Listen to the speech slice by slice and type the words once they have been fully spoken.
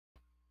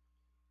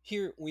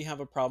Here we have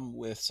a problem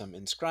with some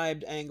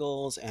inscribed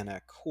angles and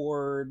a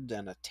chord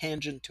and a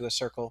tangent to a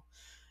circle.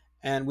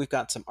 And we've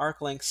got some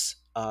arc lengths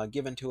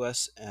given to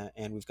us,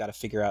 and we've got to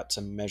figure out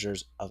some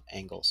measures of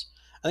angles.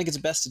 I think it's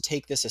best to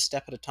take this a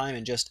step at a time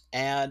and just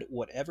add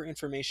whatever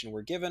information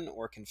we're given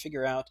or can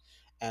figure out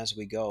as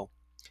we go.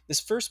 This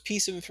first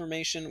piece of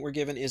information we're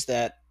given is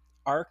that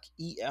arc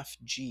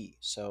EFG,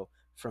 so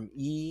from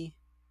E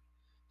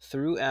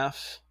through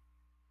F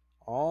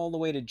all the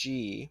way to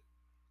G,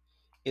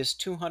 is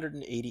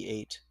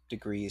 288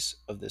 degrees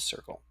of this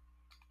circle.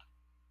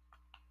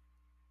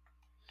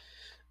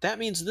 That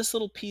means this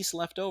little piece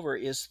left over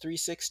is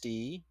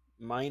 360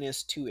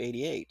 minus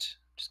 288.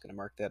 I'm just going to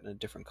mark that in a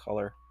different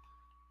color.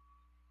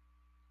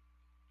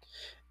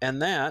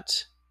 And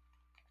that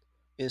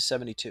is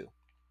 72.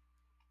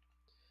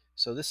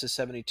 So this is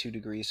 72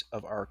 degrees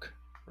of arc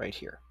right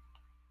here.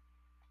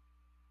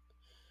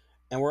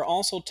 And we're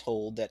also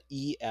told that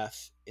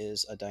EF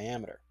is a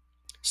diameter.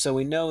 So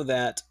we know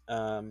that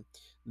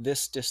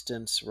this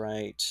distance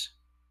right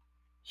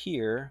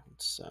here,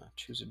 let's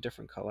choose a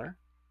different color.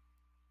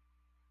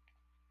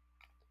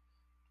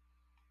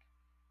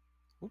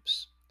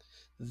 Oops.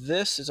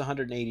 This is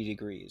 180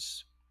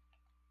 degrees.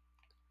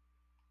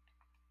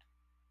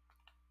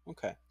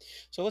 Okay,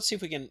 so let's see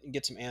if we can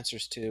get some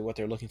answers to what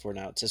they're looking for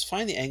now. It says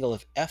find the angle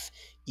of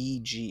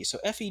FEG. So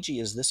FEG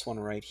is this one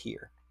right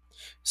here.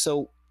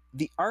 So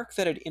the arc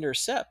that it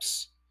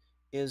intercepts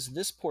is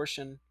this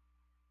portion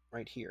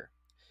right here.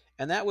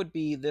 And that would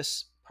be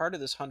this part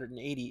of this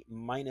 180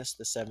 minus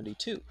the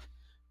 72.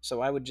 So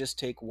I would just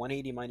take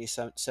 180 minus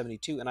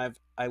 72, and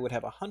I would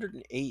have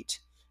 108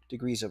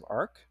 degrees of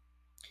arc.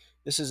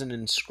 This is an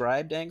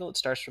inscribed angle. It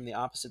starts from the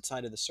opposite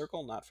side of the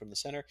circle, not from the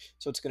center.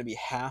 So it's going to be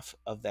half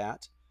of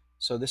that.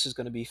 So this is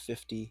going to be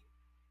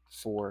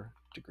 54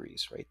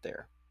 degrees right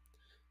there.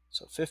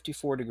 So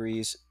 54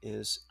 degrees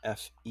is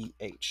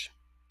FEG.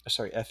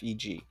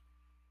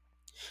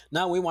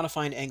 Now we want to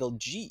find angle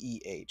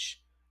GEH.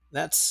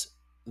 That's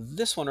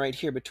this one right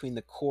here between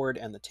the chord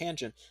and the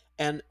tangent.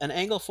 And an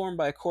angle formed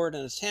by a chord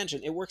and a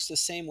tangent, it works the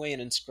same way an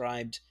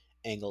inscribed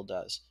angle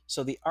does.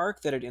 So the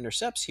arc that it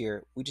intercepts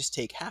here, we just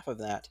take half of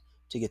that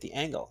to get the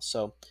angle.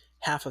 So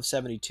half of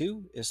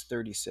 72 is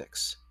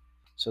 36.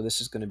 So this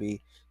is going to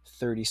be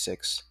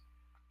 36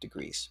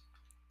 degrees.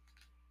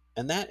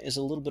 And that is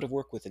a little bit of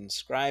work with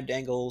inscribed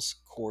angles,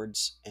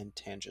 chords, and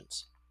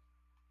tangents.